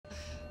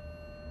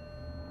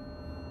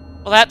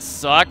Well, that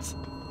sucked.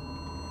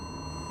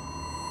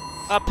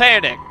 I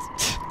panicked.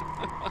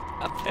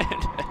 I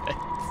panicked.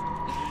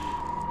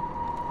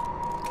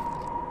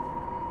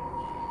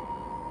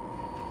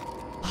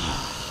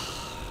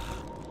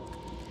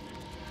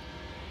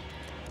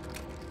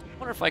 I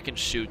wonder if I can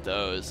shoot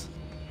those.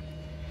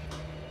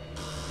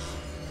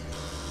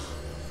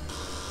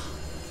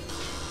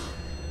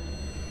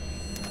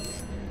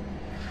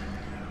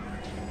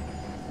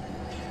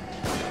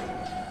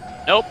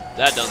 Nope,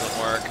 that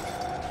doesn't work.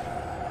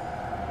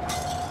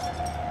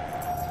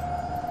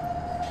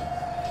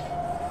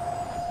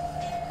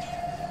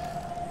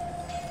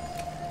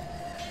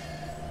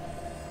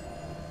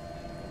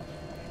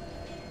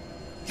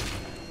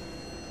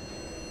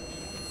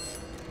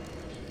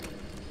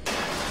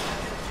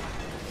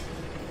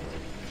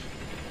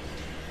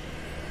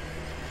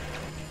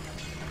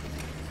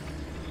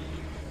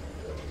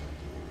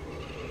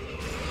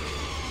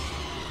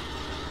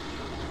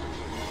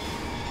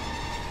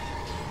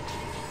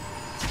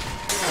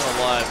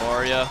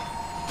 Are ya?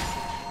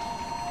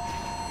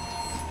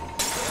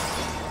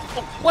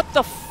 Oh, what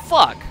the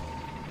fuck?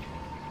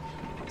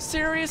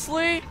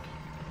 Seriously?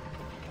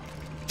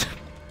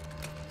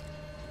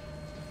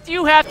 Do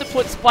you have to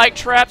put spike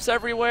traps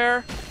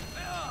everywhere?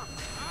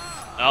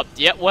 Oh,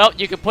 yeah, well,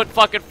 you can put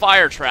fucking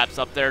fire traps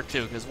up there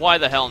too, because why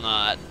the hell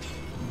not?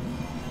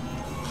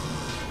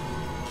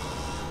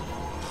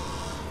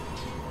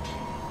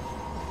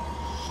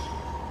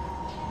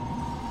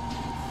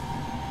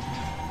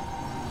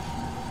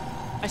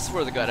 I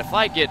swear to God, if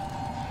I get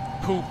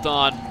pooped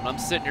on when I'm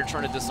sitting here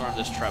trying to disarm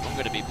this trap, I'm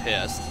gonna be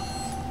pissed.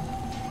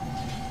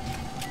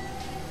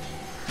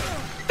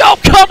 Oh,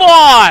 come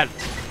on!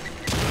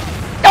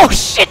 Oh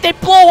shit, they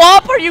blow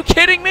up? Are you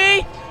kidding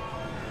me?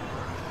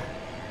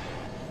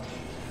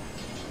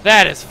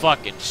 That is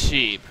fucking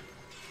cheap.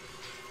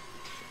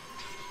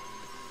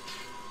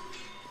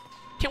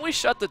 Can we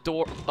shut the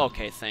door?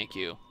 Okay, thank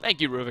you.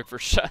 Thank you, Ruvik, for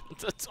shutting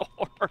the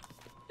door.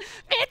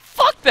 Man,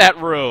 fuck that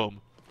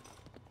room!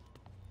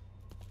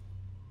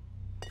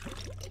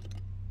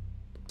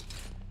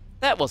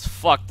 That was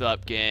fucked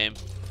up, game.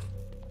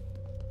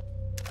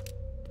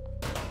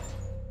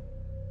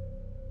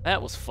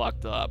 That was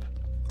fucked up.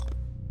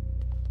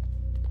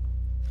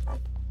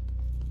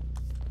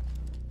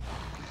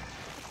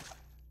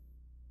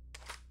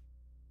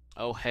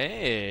 Oh,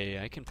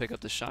 hey, I can pick up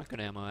the shotgun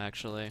ammo,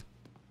 actually.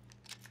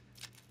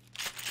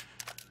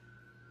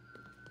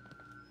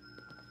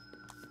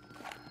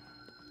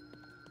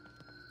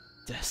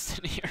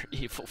 Destiny or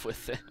evil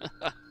within?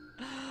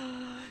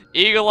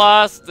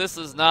 Eagleos, this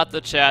is not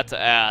the chat to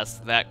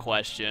ask that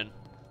question.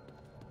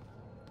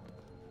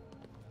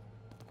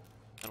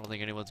 I don't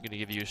think anyone's gonna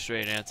give you a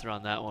straight answer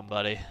on that one,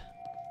 buddy.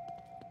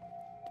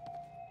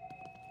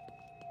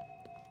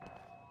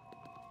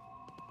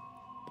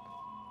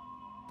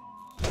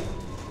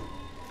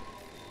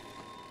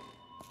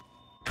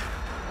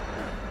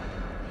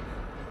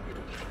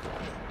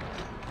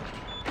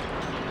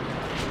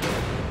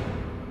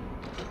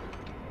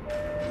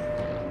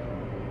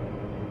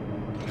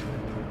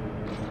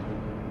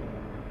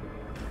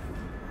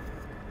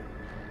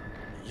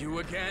 You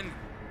again?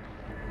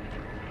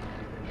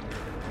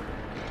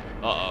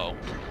 Uh-oh.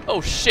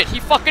 Oh shit, he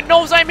fucking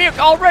knows I'm here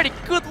already!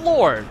 Good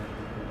lord!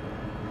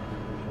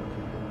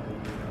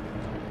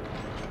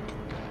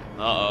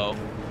 Uh-oh.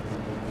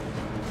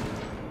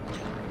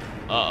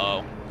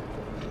 Uh-oh.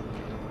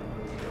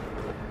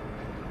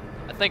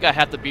 I think I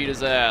have to beat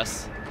his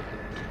ass.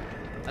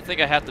 I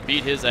think I have to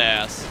beat his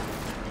ass.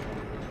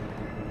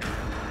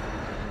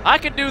 I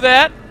can do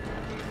that!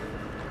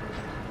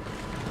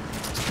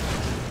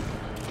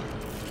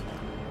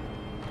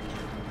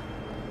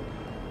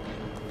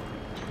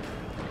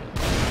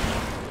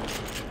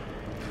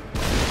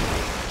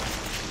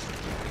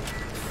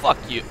 Fuck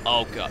you.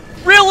 Oh, God.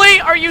 Really?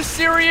 Are you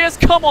serious?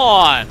 Come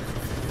on.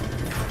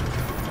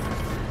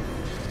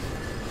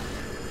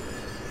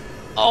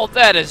 Oh,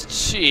 that is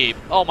cheap.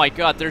 Oh, my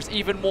God. There's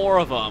even more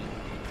of them.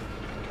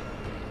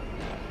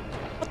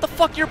 What the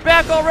fuck? You're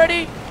back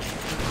already?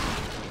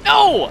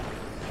 No!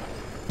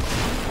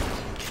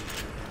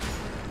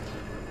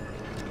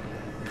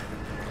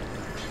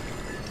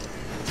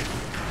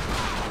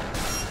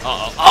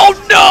 Uh-oh.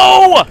 Oh,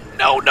 no!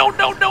 No, no,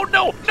 no, no,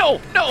 no,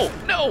 no, no,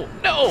 no,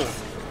 no!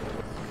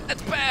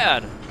 That's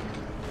bad.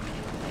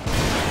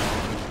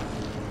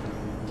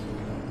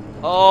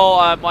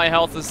 Oh, my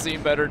health has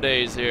seen better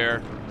days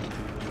here.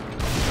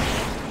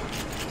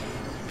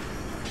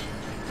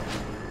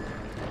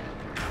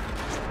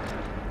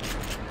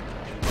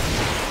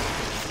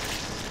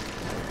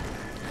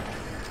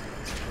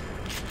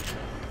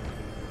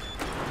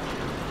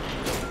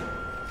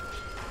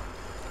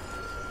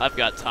 I've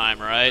got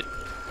time, right?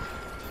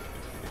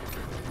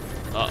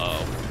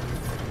 Uh-oh.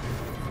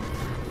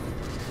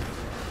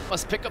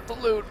 Must pick up the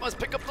loot. Must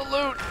pick up the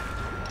loot.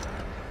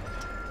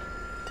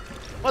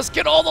 Must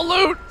get all the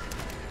loot.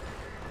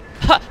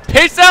 Ha!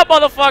 Peace out,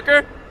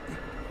 motherfucker.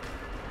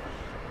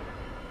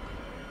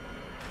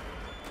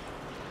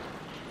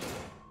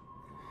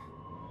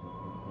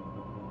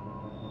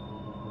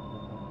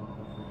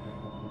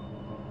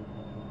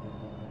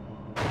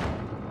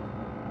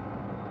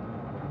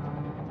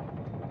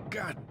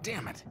 God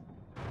damn it.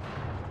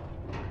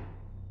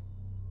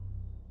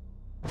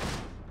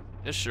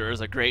 This sure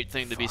is a great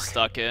thing to be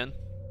stuck in.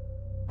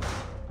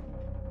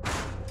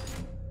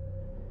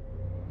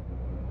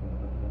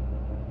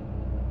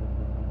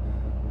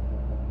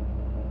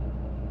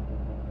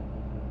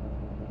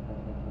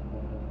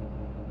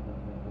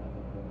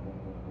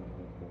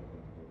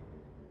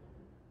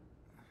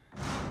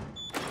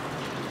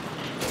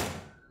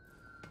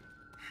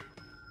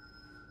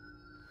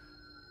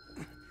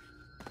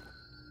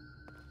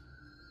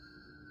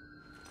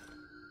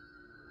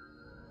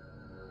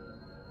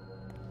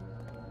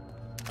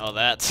 Oh,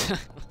 that's...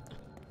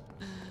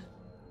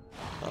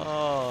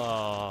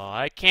 Oh,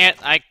 I can't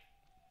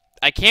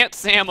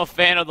say I'm a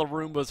fan of the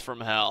Roombas from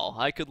hell.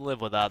 I could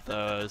live without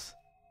those.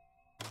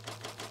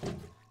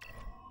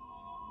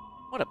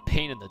 What a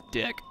pain in the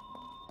dick.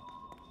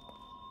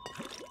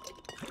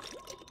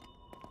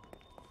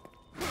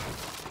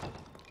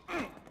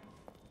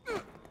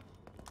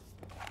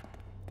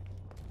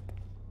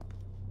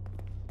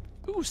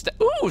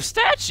 Ooh,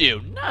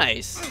 statue!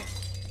 Nice!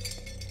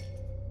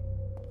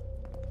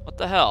 What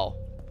the hell?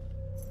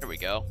 There we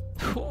go.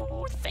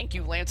 Ooh, thank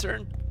you,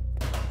 Lantern.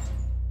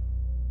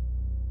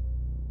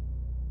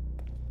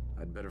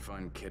 I'd better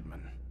find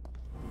Kidman.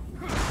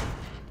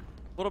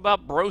 What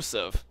about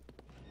Broseph?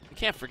 You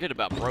can't forget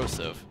about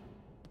Broseph.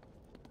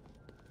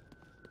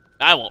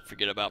 I won't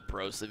forget about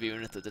Broseph,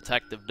 even if the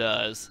detective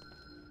does.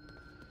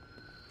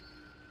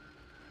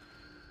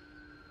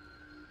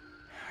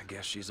 I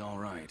guess she's all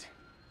right.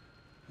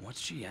 What's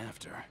she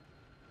after?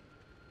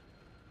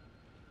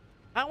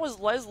 How is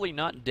Leslie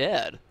not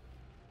dead?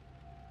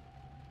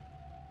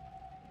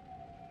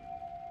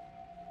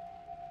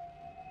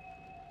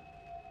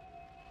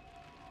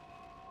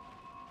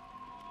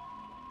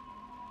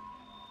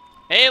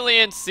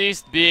 Aliens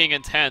ceased being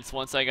intense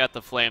once I got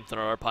the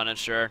flamethrower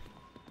Punisher.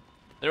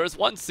 There was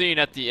one scene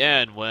at the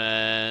end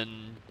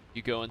when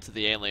you go into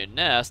the alien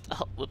nest.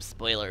 Oh, whoops,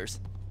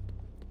 spoilers.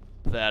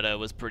 That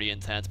was pretty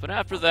intense, but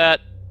after that,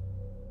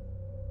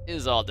 it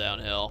is all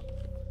downhill.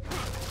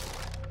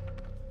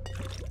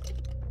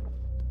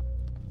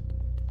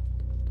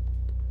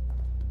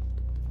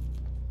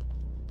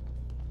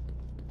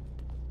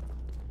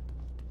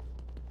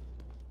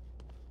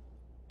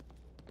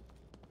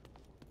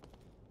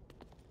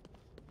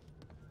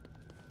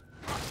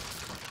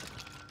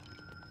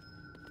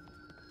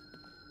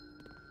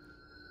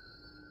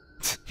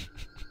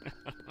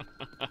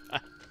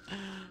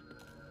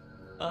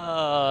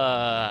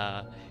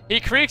 He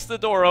creaks the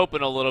door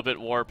open a little bit,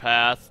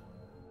 Warpath,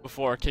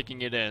 before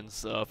kicking it in.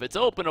 So if it's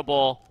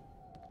openable,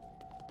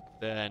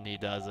 then he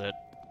does it.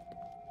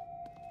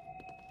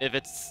 If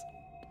it's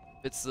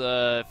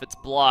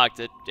blocked,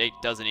 it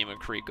doesn't even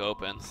creak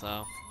open.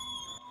 So.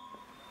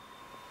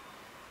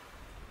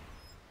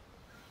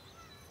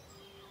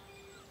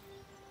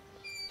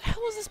 The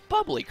hell is this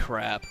bubbly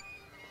crap?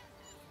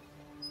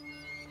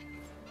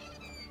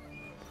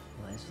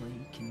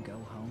 Leslie can go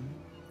home?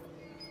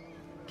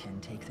 Can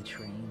take the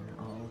train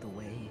all the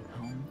way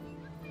home?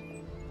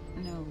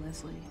 No,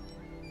 Leslie.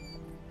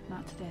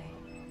 Not today.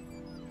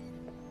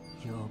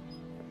 You'll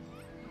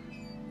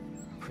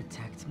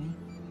protect me?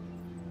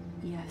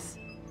 Yes,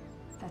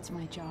 that's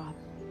my job.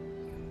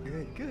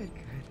 Good, good,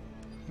 good.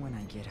 When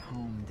I get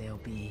home, they'll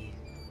be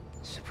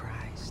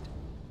surprised.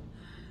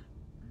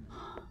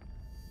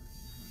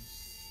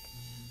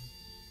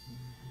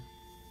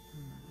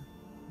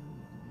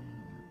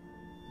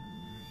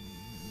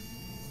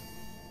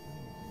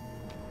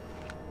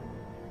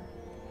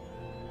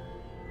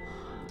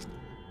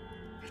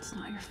 It's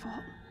not your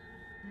fault.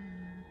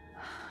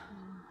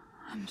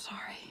 I'm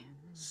sorry.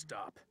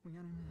 Stop.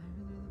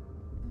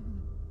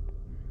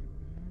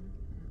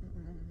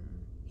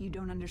 You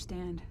don't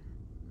understand.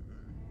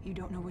 You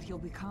don't know what you'll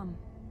become.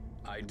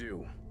 I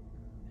do.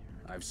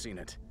 I've seen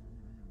it.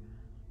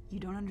 You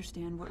don't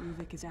understand what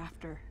Ruvik is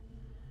after.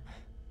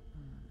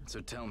 So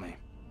tell me,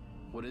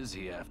 what is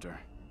he after?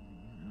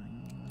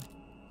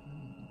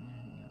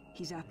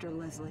 He's after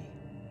Leslie.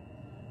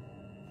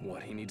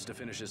 What, he needs to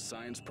finish his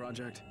science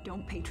project?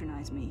 Don't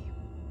patronize me.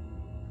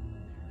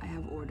 I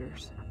have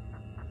orders.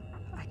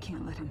 I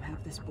can't let him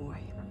have this boy.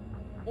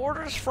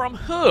 Orders from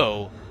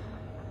who?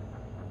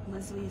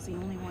 Leslie is the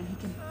only one he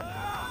can...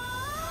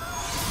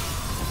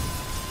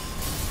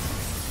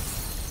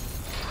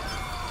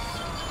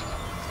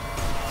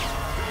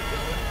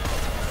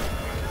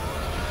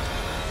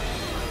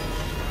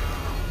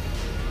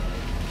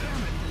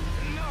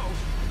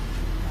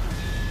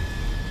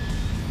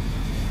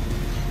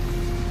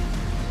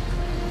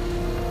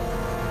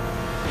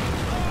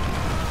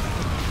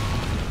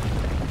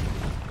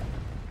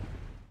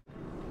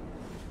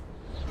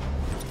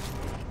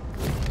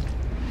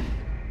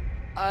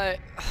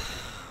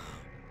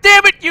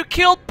 Damn it, you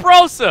killed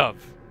Broseph!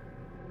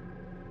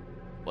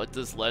 What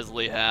does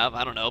Leslie have?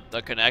 I don't know,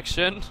 the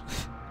connection?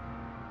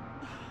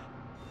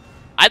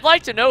 I'd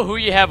like to know who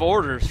you have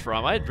orders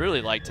from. I'd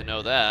really like to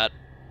know that.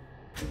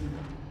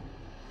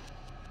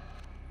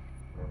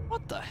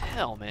 What the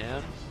hell,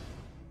 man?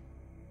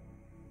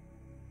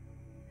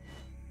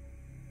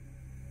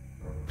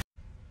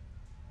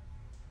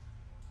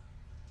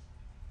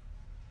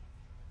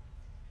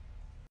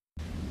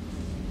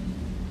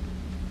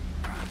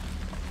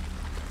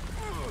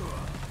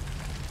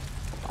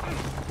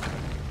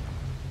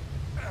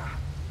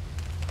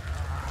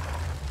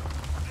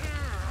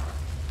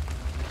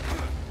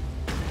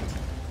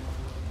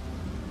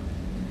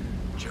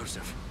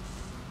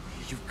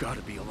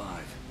 gotta be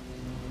alive.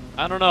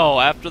 I don't know,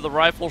 after the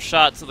rifle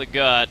shot to the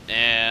gut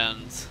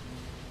and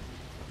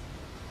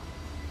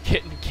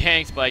getting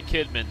ganked by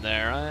Kidman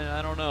there,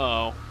 I don't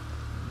know.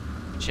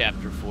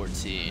 Chapter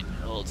 14,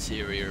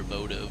 Ulterior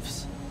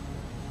Motives.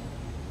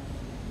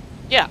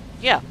 Yeah,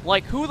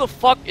 like who the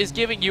fuck is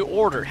giving you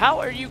order? How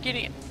are you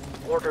getting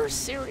orders?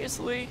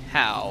 Seriously?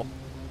 How?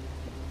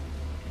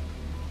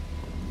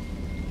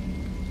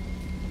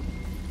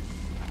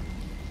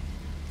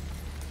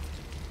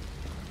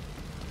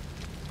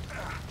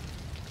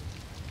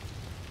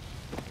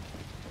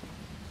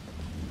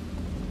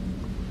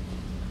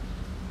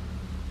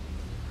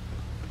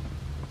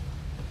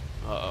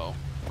 Uh-oh.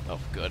 Oh,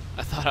 good.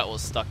 I thought I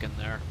was stuck in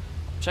there.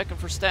 Checking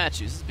for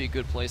statues. This would be a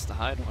good place to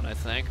hide one, I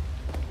think.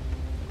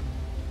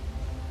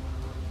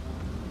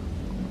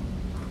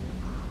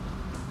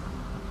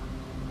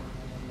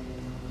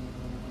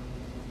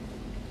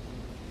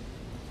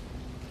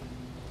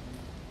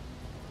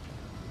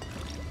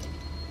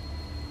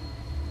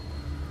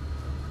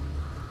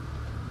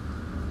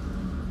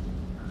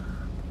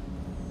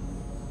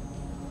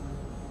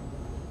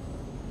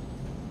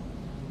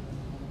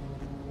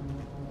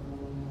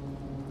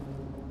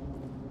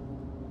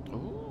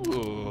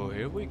 Ooh,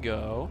 here we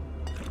go.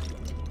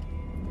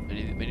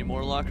 Many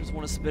more lockers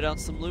want to spit out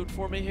some loot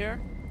for me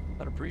here?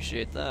 I'd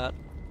appreciate that.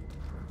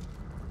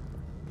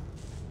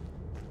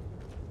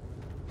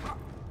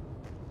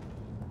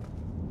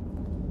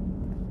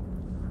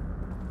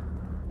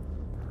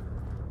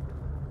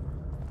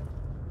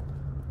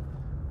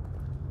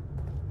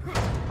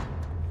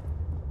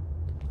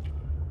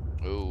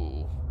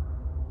 Ooh.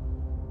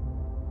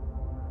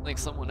 I think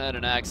someone had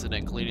an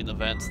accident cleaning the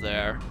vents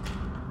there.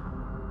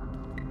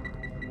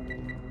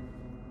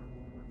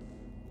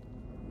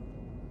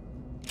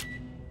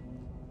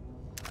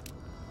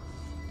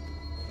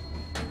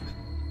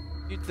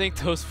 You'd think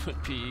those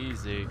would be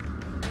easy.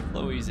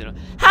 So easy enough.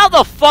 How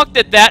the fuck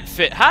did that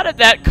fit? How did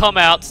that come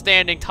out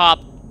standing top?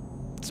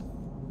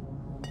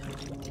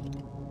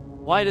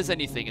 Why does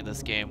anything in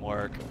this game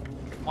work?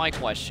 Why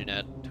question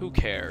it? Who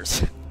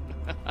cares?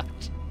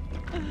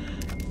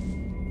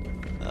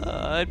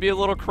 I'd be a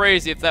little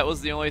crazy if that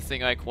was the only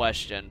thing I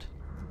questioned.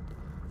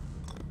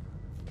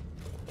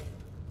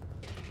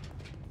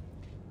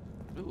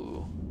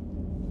 Ooh.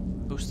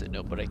 Post-it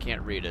note, but I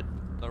can't read it.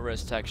 No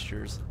res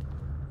textures.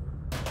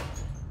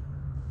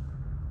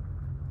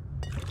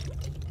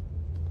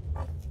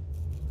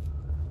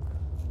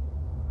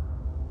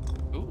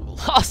 Ooh,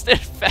 lost and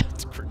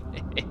found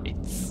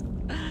grenades.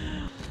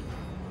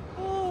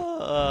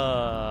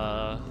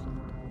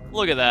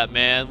 Look at that,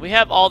 man. We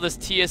have all this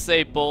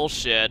TSA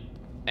bullshit,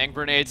 and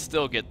grenades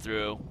still get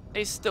through.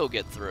 They still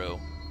get through.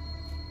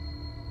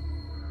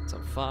 So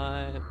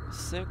 5,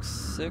 6,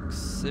 6,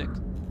 6.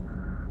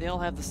 They all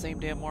have the same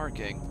damn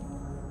marking.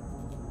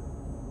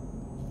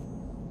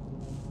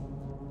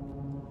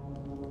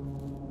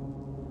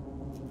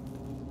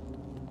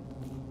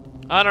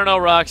 I don't know,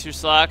 Rocks your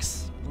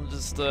socks. We'll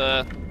just,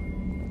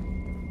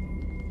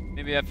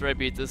 maybe after I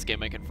beat this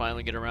game, I can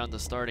finally get around to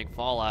starting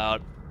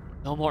Fallout.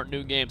 No more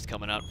new games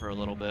coming out for a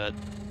little bit.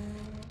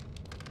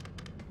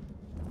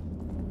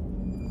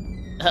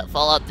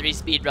 Fallout 3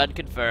 speedrun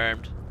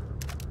confirmed.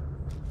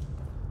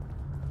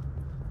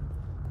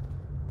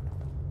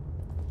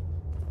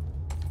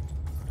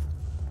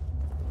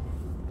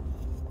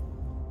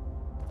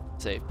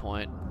 Save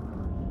point.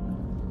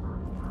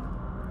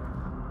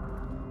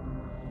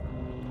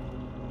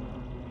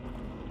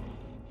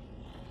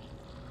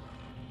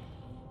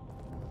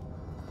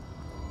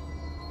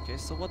 Okay,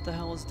 so what the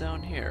hell is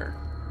down here?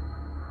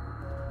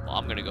 Well,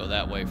 I'm gonna go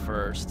that way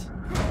first.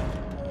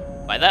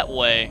 By that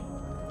way,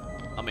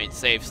 I mean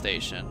save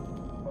station.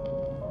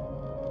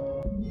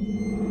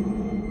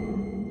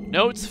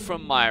 Notes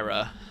from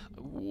Myra.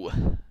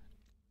 Ooh.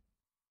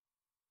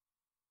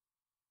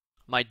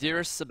 My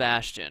dearest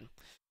Sebastian,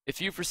 if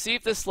you've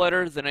received this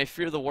letter, then I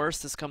fear the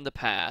worst has come to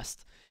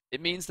pass. It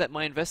means that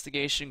my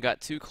investigation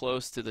got too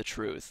close to the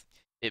truth.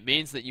 It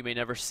means that you may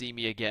never see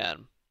me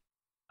again.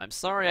 I'm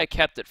sorry I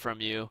kept it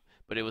from you,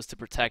 but it was to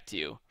protect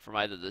you from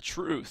either the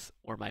truth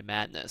or my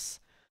madness.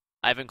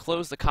 I've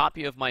enclosed a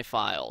copy of my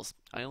files.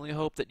 I only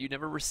hope that you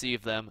never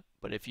receive them,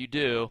 but if you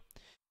do,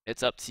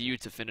 it's up to you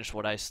to finish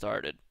what I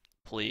started.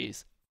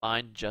 Please,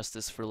 find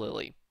justice for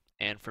Lily,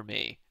 and for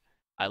me.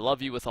 I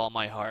love you with all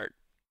my heart.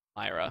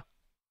 Myra.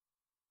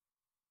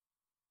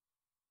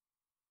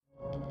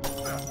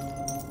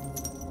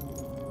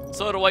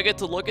 So do I get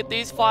to look at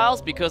these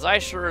files? Because I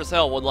sure as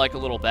hell would like a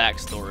little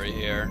backstory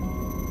here.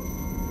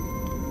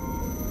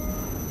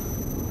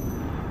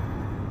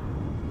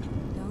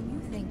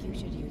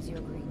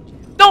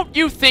 Don't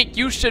you think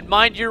you should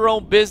mind your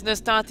own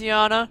business,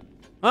 Tatiana?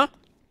 Huh?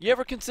 You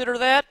ever consider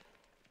that?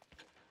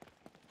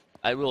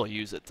 I will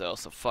use it though,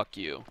 so fuck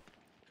you.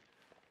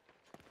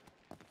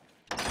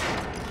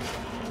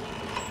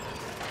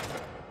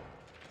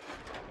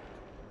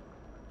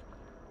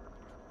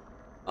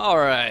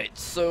 Alright,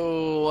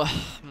 so... I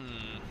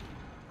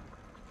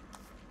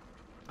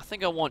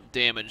think I want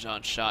damage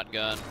on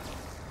shotgun.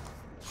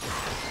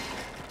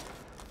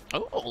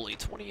 Oh, only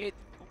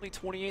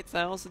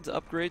 28,000 to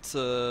upgrade to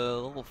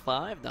level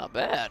 5. Not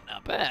bad,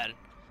 not bad.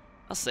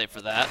 I'll save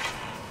for that.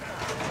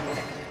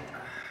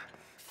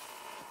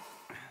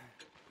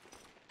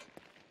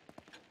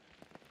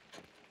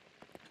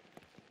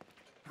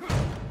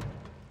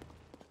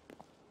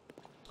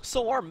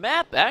 So our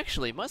map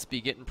actually must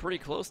be getting pretty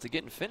close to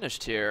getting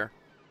finished here.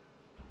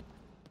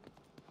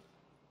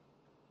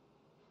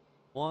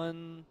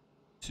 1,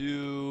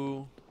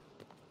 2,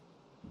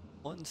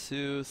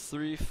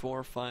 3,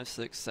 4, 5,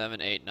 6,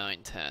 7, 8, 9,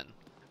 10.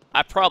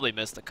 I probably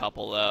missed a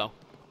couple though.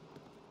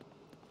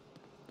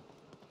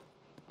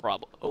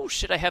 Probably. Oh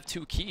shit, I have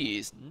 2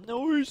 keys.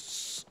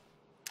 Nice.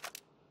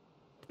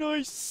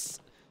 Nice.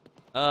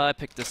 I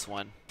picked this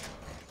one.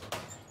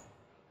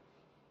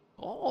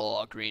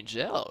 Oh, green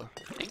gel.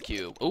 Thank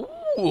you.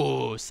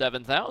 Ooh,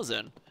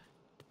 7,000.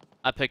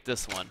 I picked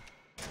this one.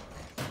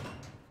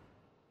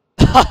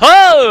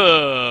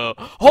 Oh!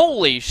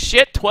 Holy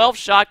shit, 12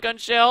 shotgun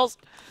shells?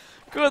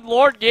 Good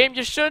lord, game,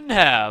 you shouldn't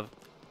have.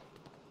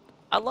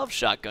 I love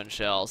shotgun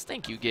shells.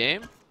 Thank you,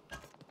 game.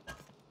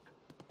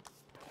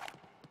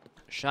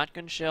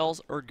 Shotgun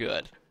shells are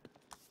good.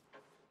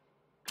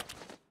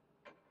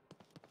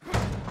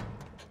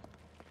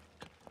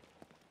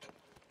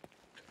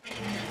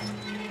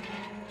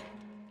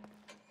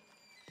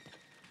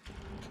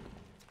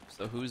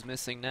 So who's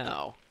missing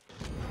now?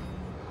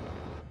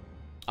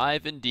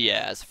 Ivan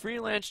Diaz,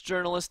 freelance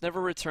journalist,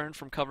 never returned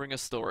from covering a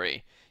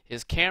story.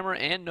 His camera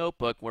and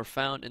notebook were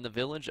found in the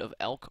village of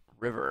Elk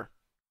River.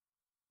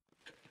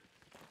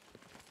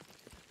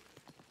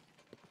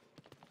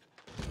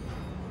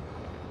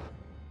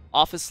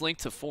 Office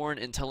linked to foreign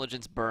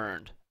intelligence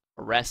burned.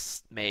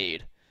 Arrests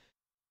made.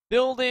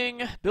 Building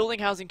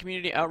housing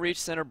community outreach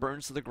center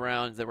burns to the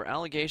ground. There were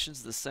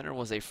allegations the center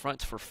was a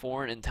front for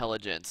foreign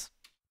intelligence.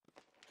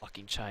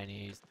 Fucking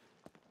Chinese.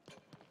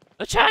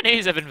 The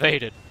Chinese have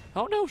invaded.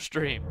 Oh no,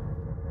 stream.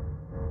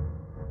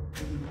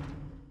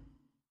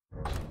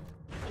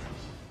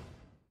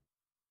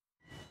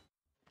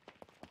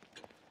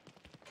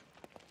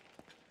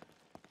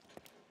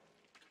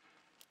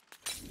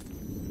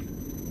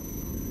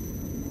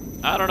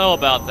 I don't know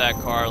about that,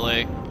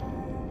 Carly.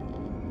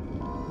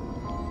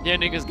 The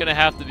ending is gonna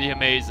have to be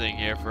amazing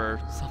here for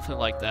something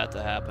like that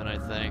to happen, I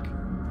think.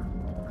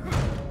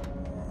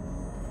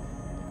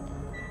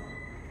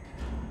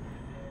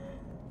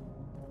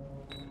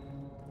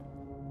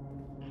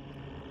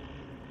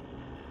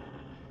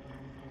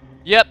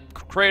 Yep,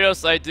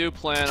 Kratos, I do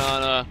plan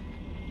on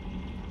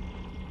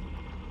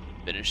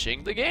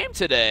finishing the game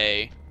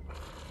today.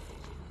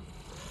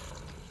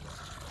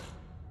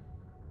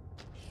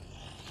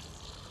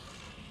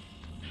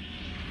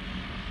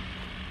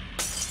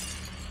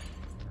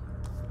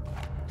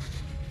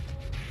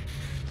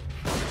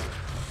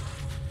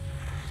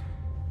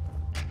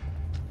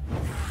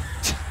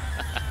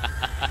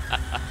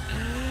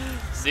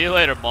 See you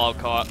later, mall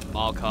cop.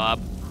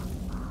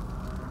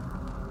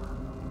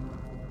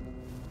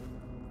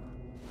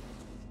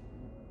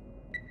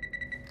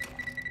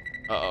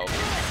 Uh-oh.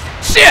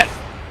 Shit!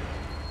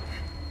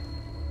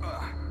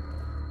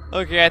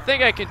 Okay, I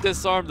think I can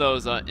disarm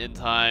those in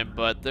time,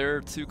 but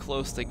they're too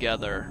close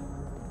together.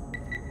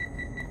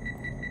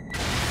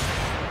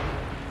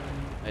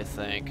 I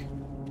think.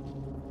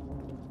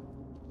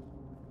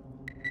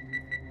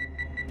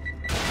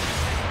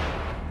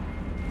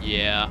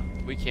 Yeah,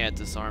 we can't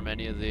disarm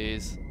any of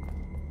these.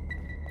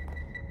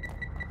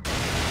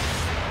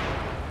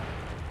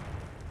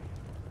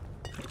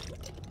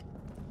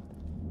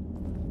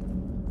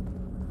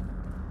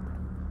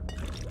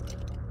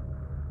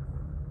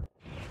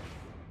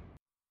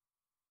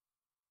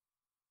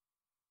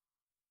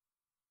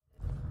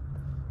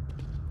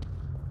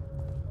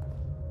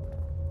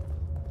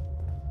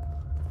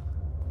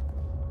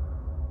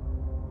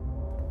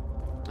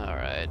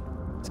 Alright,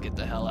 let's get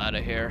the hell out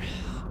of here.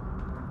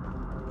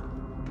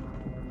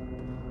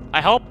 I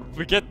hope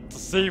we get to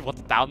see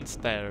what's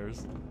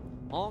downstairs.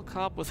 Mall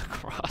cop with a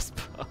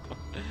crossbow.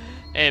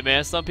 Hey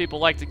man, some people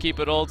like to keep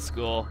it old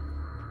school.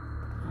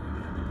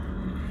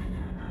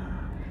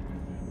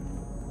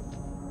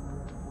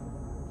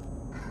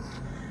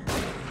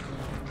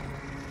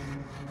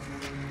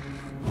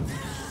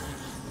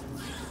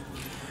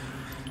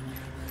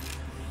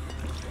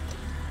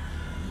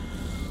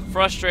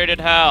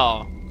 Frustrated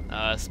how?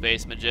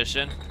 Space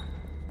magician.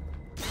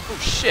 Oh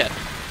shit.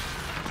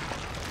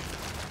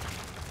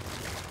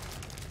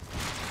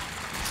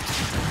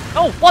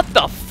 Oh, what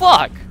the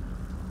fuck?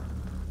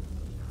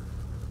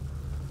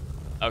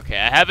 Okay,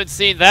 I haven't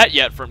seen that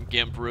yet from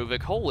Gimp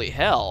Ruvik. Holy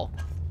hell.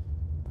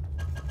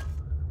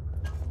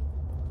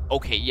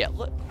 Okay, yeah,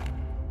 look.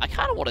 I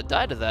kind of want to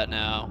die to that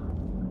now.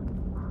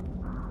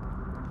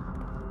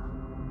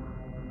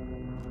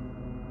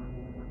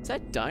 Is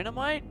that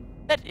dynamite?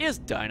 That is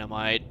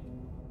dynamite.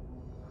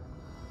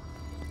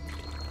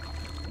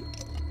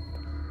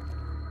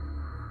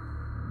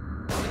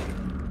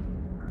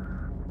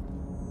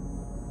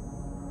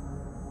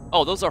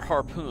 Oh, those are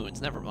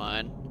harpoons. Never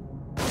mind.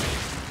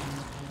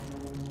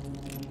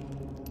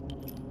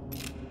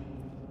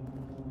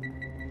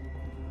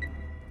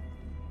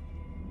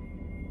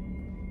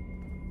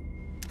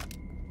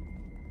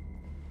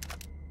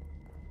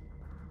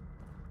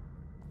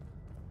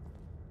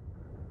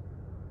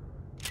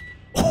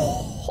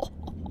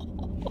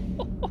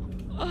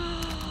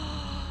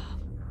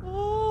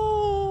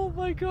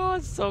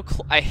 That's so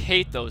I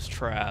hate those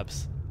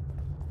traps.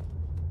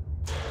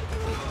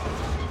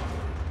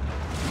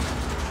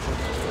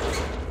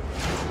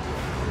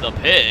 The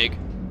pig?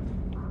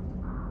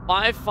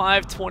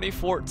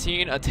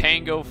 5/5/2014, a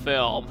Tango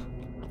film.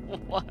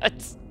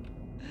 What?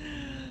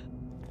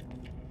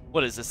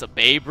 What is this, a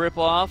Babe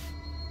ripoff?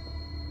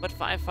 But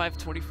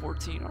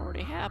 5/5/2014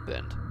 already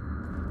happened.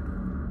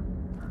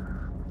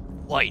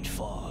 White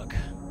fog.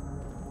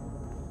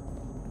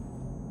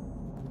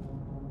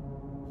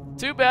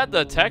 Too bad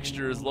the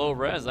texture is low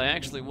res. I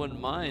actually wouldn't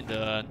mind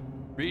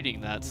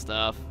reading that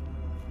stuff.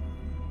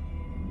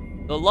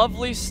 The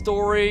lovely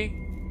story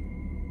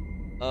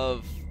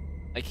of...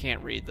 I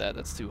can't read that,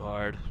 that's too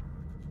hard.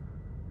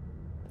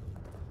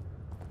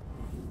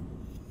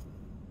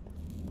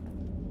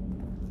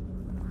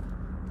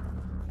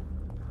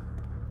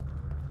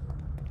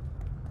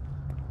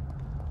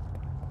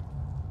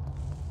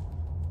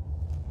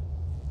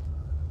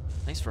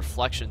 Nice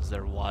reflections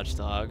there,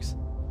 watchdogs.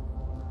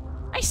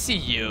 I see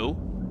you!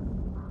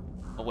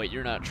 Oh wait,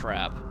 you're not a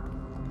trap.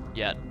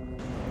 Yet.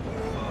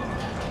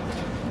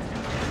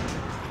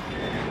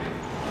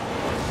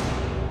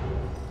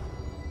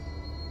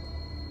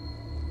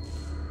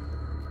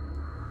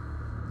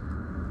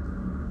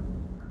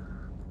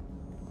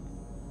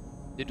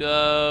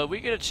 Did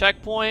we get a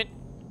checkpoint?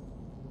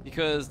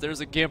 Because there's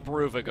a Gimp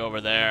Ruvik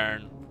over there,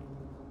 and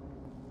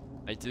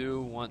I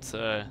do want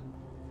to...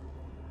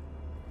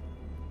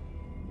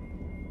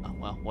 Oh,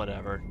 well,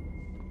 whatever.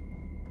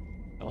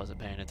 I wasn't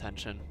paying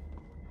attention.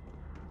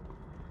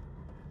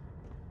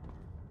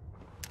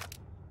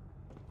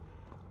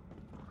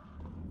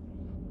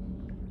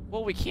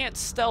 Well, we can't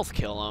stealth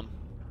kill him.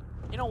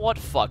 You know what?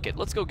 Fuck it.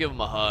 Let's go give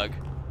him a hug.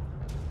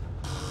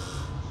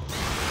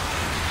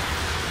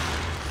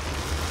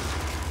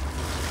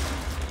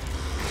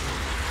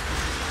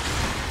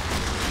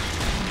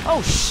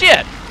 Oh,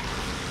 shit!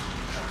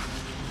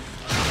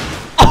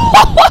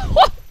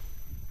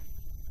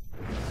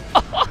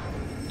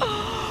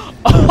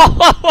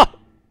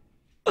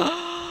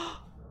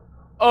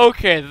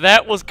 Okay,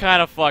 that was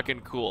kind of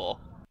fucking cool.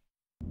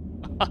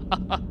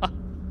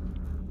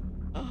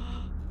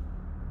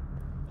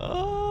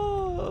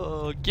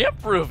 Oh,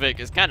 Gimp Ruvik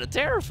is kind of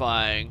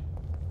terrifying.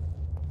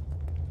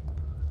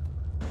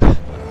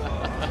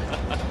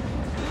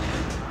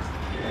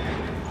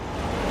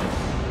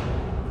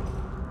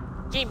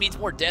 Game needs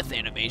more death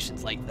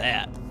animations like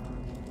that.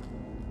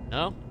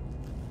 No?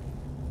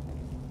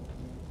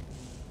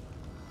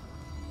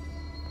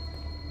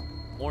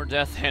 More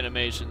death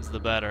animations, the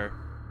better.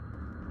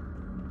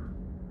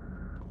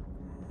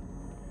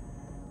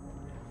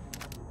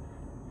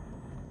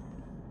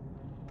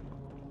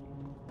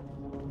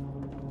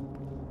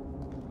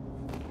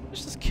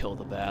 Let's just kill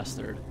the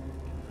bastard.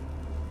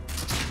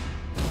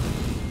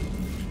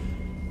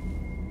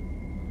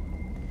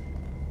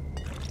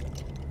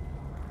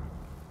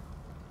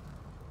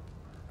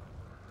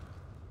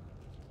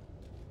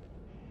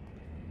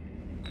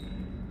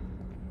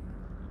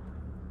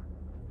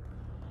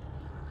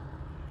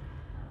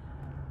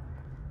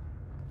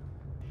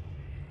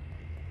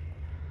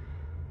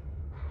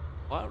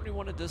 Why would we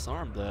want to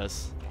disarm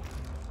this?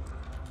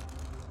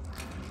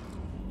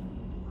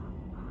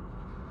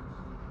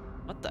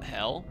 What the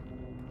hell?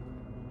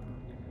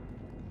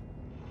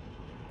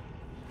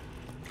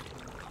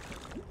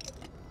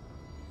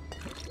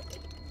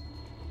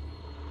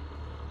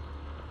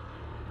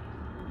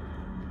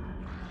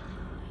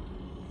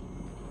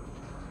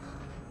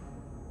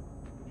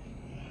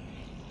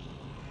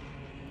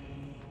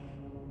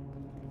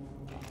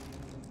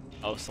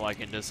 Oh, so I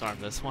can disarm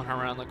this one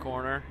around the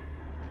corner?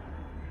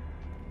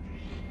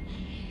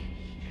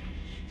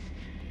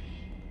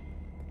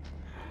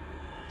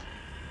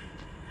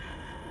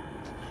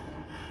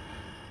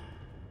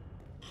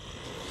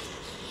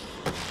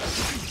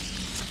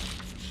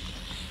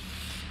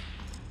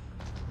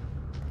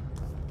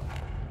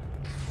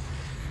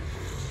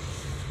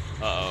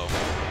 Uh-oh.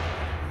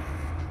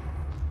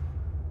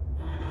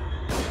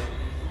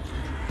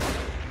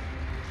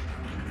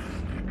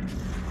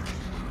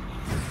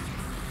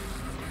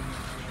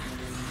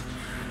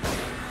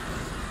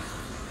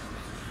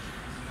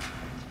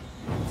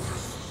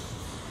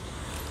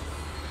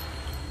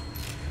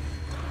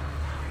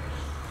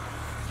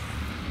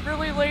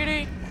 Really,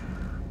 lady?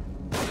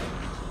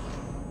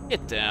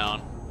 Get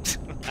down.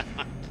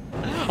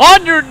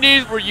 On your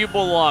knees where you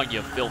belong,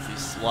 you filthy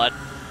slut.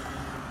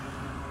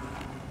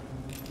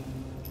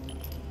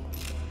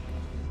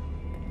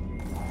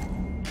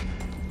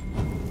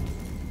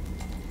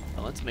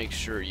 Now let's make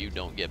sure you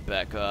don't get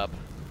back up.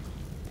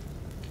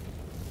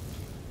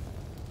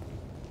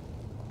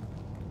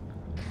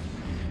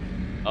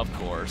 Of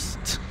course.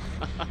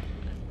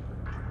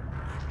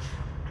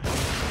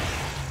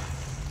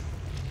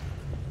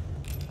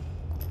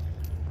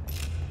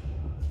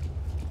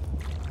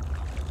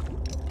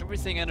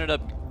 Everything ended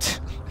up...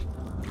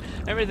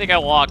 Everything I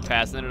walked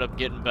past ended up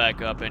getting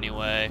back up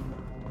anyway.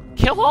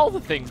 Kill all the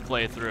things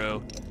play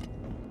through.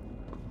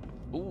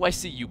 Ooh, I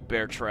see you,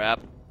 bear trap.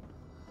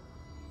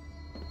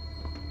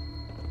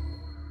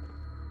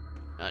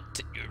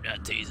 You're not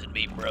Stop teasing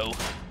me, bro.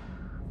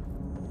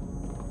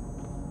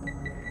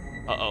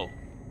 Uh-oh.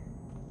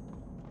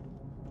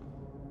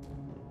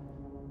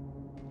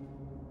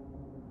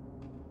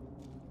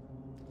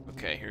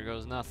 Okay, here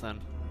goes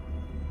nothing.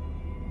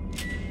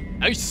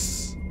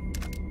 Nice!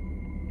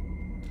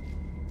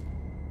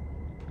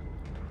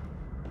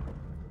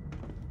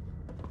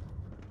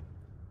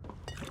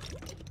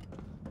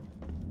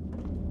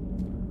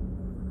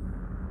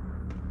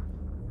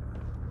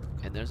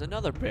 And there's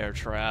another bear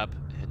trap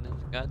hidden in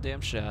the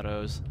goddamn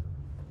shadows.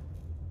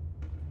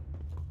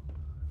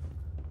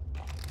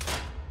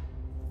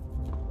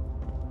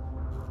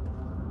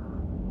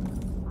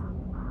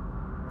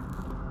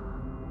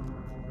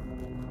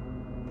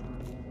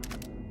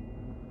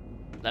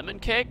 Lemon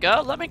cake?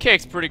 Oh, lemon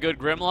cake's pretty good,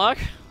 Grimlock.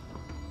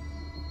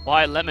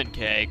 Why lemon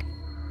cake?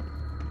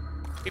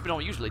 People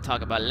don't usually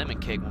talk about lemon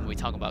cake when we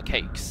talk about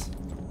cakes.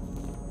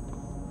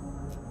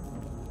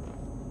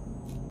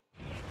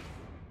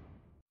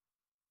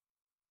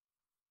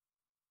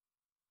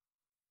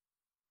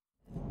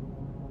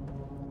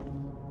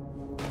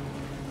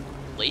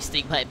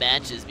 Wasting my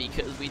matches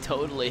because we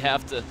totally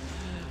have to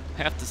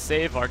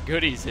save our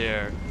goodies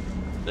here.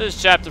 This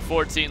is chapter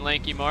 14,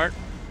 Lanky Mart.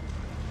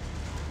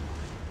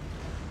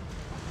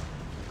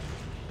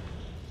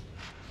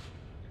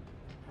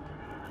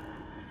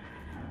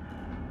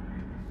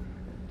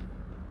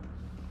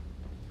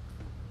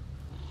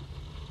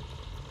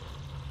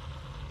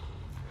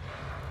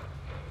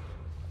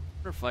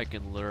 I wonder if I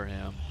can lure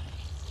him.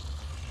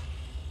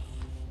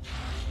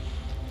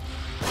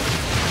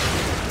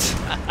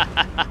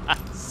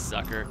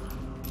 Sucker.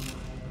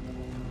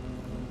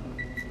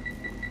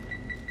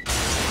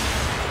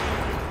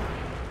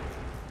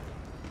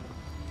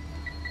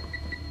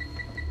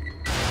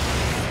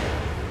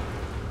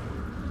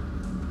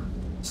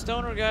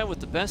 Stoner guy with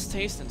the best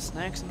taste in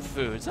snacks and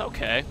foods.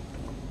 Okay.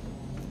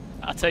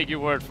 I'll take your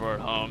word for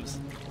it, Holmes.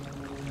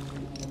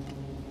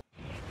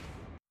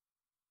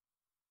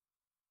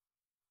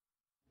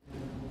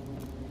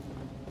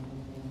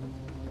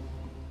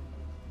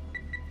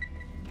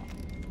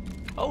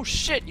 Oh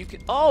shit, you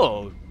can,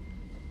 oh!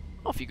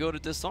 Oh, if you go to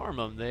disarm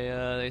them,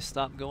 they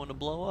stop going to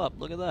blow up.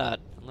 Look at that.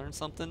 I learned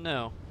something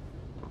new.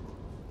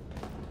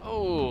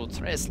 Oh,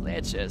 tres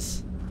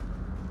leches.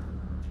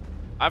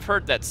 I've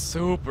heard that's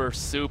super,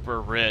 super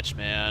rich,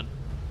 man.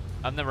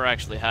 I've never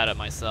actually had it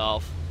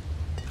myself.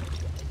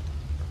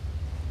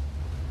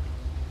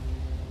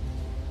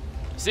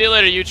 See you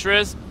later, you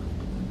Triz.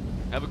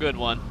 Have a good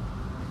one.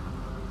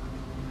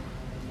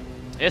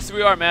 Yes,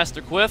 we are,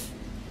 Master Quiff.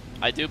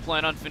 I do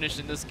plan on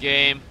finishing this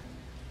game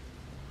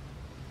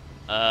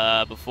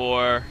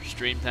before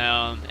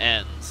Streamtown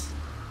ends.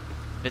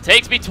 If it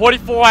takes me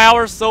 24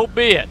 hours, so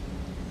be it.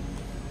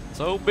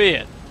 So be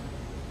it.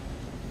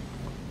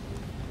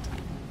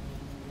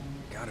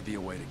 Gotta be a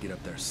way to get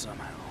up there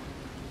somehow.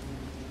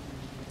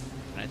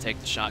 Can I take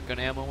the shotgun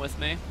ammo with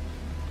me?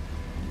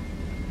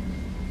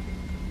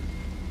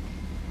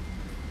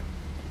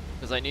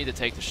 Because I need to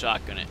take the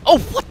shotgun in. Oh,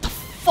 what the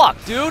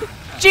fuck, dude?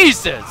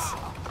 Jesus!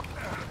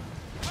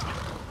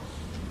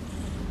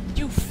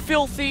 You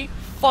filthy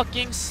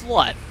fucking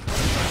slut.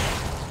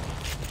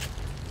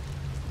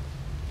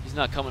 He's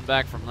not coming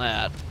back from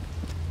that.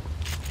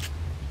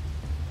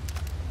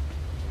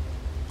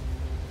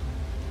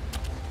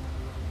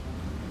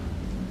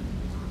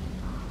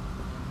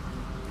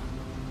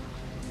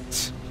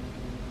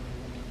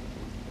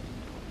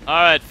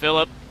 Alright,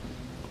 Philip.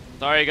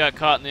 Sorry you got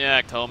caught in the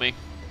act, homie.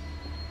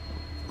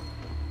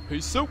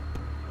 Peace out.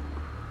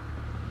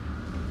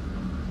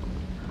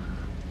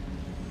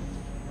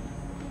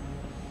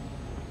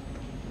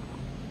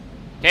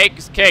 Cake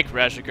is cake,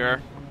 Reshiker.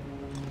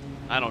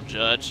 I don't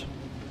judge.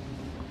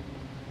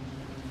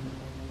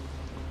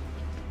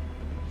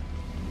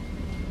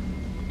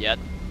 Yet.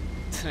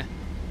 What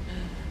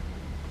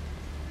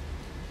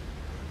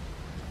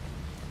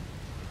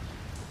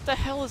the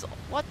hell is...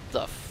 What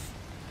the f...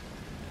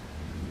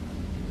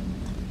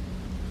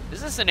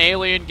 Is this an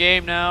alien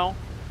game now?